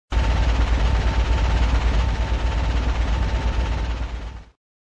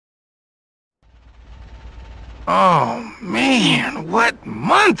Oh, man, what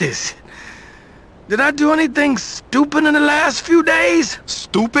month is it? Did I do anything stupid in the last few days?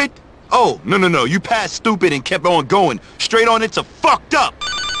 Stupid? Oh, no. You passed stupid and kept on going. Straight on into fucked up.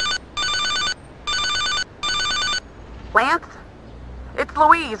 Lance? It's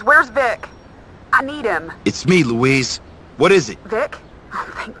Louise. Where's Vic? I need him. It's me, Louise. What is it? Vic? Oh,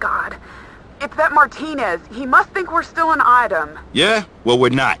 thank God. It's that Martinez. He must think we're still an item. Yeah? Well, we're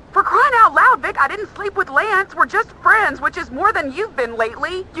not. For crying out loud, Vic, I didn't sleep with Lance. We're just friends, which is more than you've been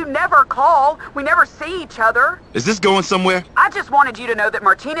lately. You never call. We never see each other. Is this going somewhere? I just wanted you to know that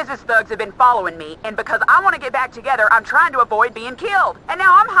Martinez's thugs have been following me, and because I want to get back together, I'm trying to avoid being killed. And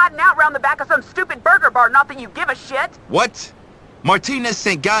now I'm hiding out around the back of some stupid burger bar, not that you give a shit. What? Martinez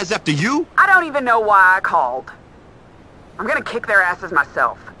sent guys after you? I don't even know why I called. I'm gonna kick their asses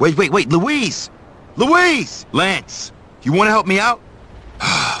myself. Wait, Louise! Louise! Lance, you want to help me out?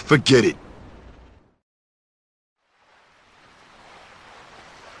 Forget it.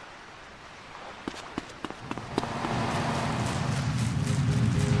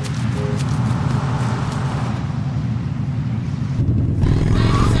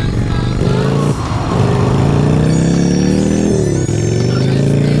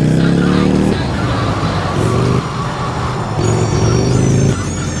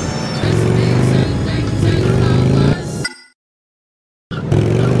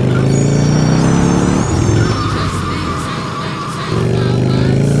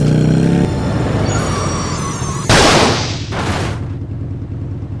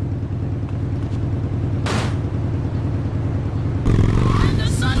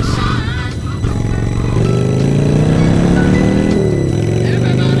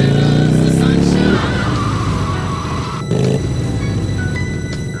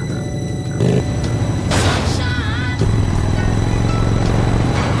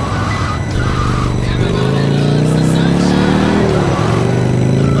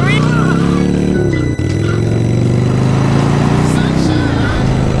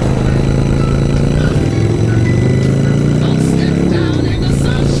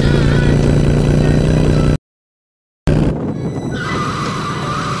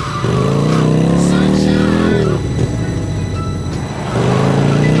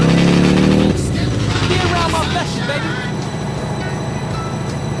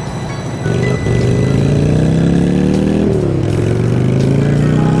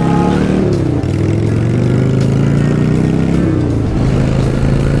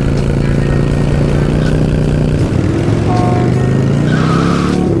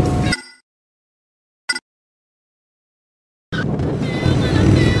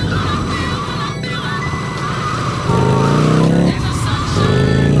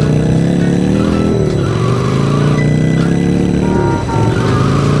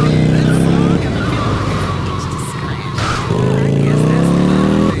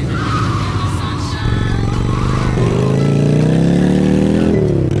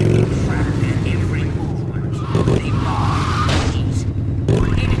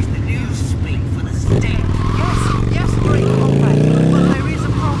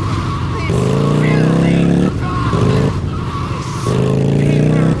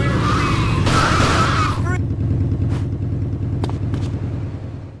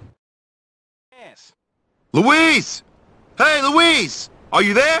 Louise! Hey, Louise! Are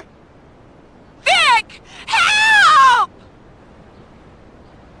you there? Vic! Help!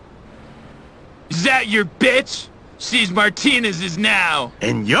 Is that your bitch? She's Martinez's now.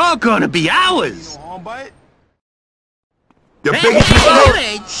 And you're gonna be ours! Your biggest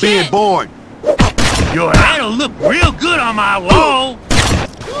mistake? Being born. That'll look real good on my wall!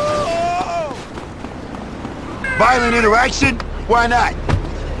 Violent interaction? Why not?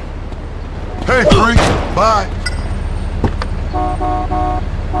 Hey, freak! Bye!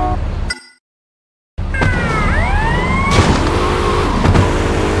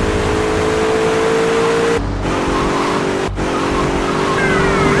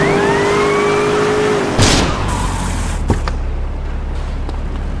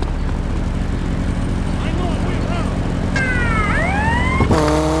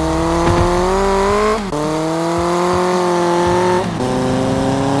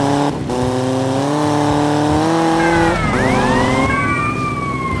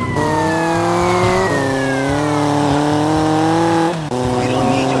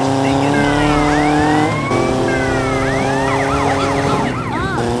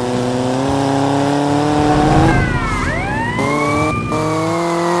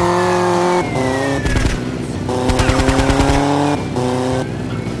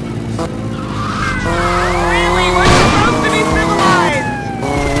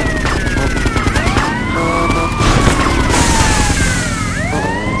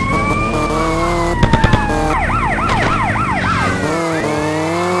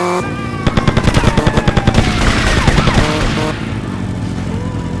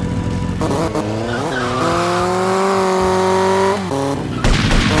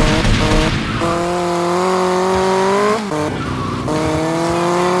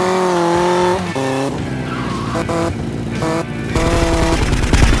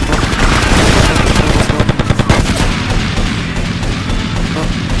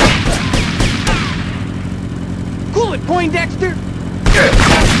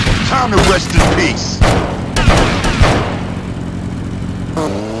 time to rest in peace.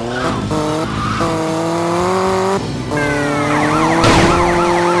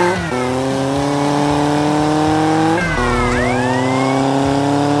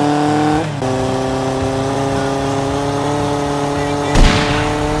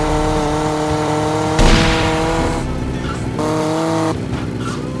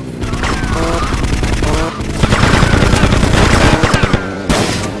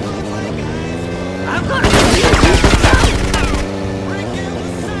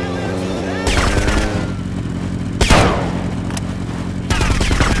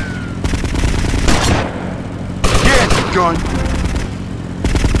 Gun.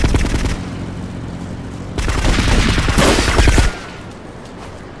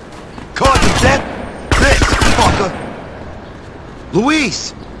 Cause of death? This, fucker.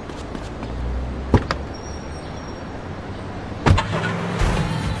 Louise!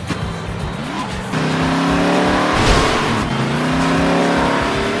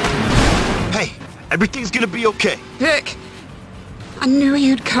 Hey, everything's gonna be okay. Vic, I knew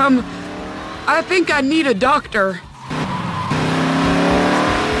you'd come. I think I need a doctor.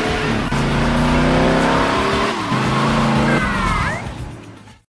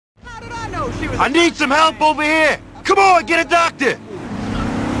 I need some help over here! Come on, get a doctor!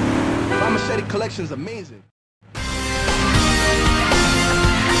 My machete collection's amazing.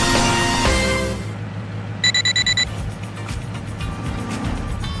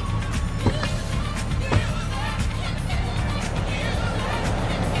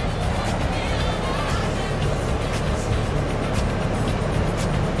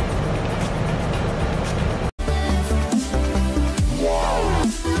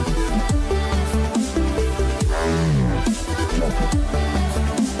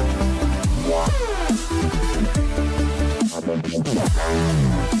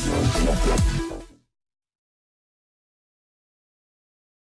 Yeah.